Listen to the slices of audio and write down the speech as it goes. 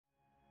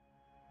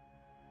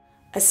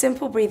A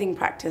simple breathing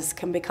practice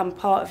can become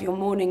part of your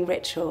morning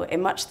ritual in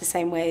much the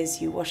same way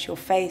as you wash your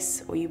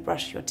face or you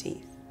brush your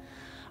teeth.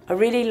 A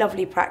really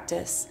lovely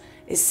practice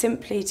is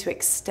simply to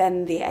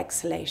extend the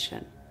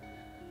exhalation.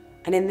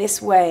 And in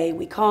this way,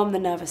 we calm the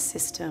nervous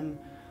system,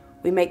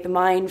 we make the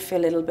mind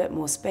feel a little bit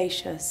more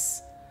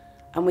spacious,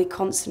 and we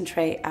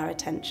concentrate our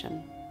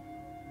attention.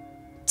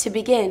 To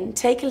begin,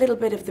 take a little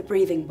bit of the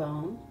breathing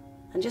balm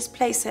and just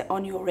place it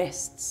on your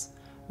wrists,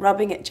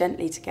 rubbing it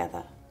gently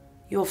together.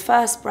 Your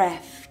first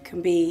breath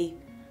can be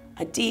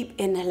a deep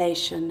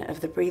inhalation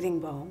of the breathing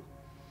balm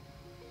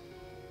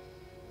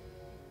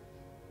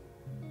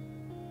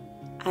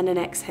and an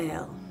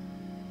exhale.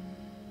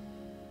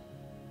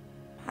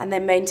 And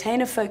then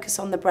maintain a focus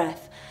on the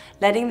breath,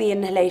 letting the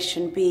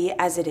inhalation be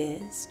as it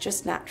is,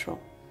 just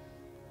natural.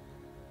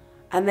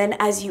 And then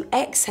as you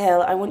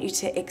exhale, I want you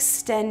to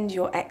extend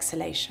your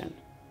exhalation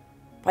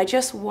by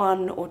just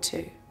 1 or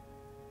 2.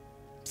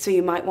 So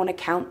you might want to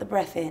count the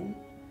breath in,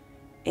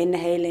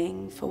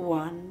 inhaling for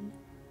 1,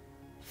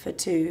 for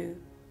 2,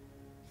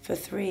 for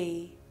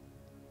 3,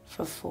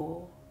 for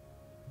 4.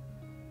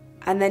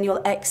 And then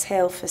you'll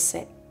exhale for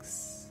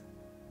 6.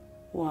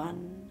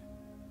 1,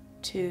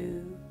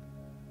 2,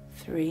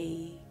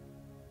 3,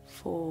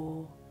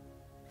 4,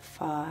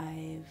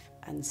 5,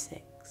 and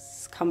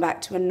 6. Come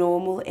back to a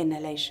normal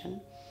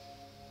inhalation.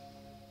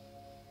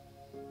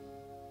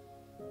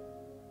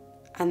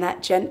 And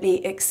that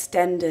gently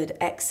extended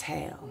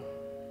exhale.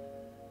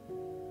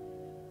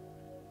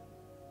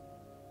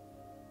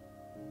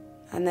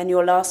 And then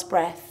your last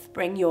breath,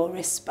 bring your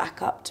wrists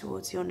back up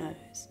towards your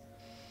nose.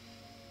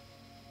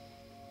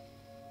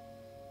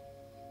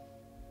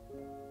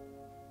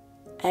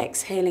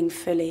 Exhaling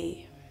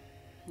fully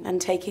and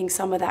taking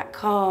some of that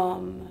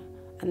calm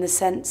and the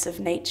sense of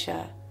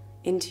nature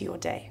into your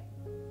day.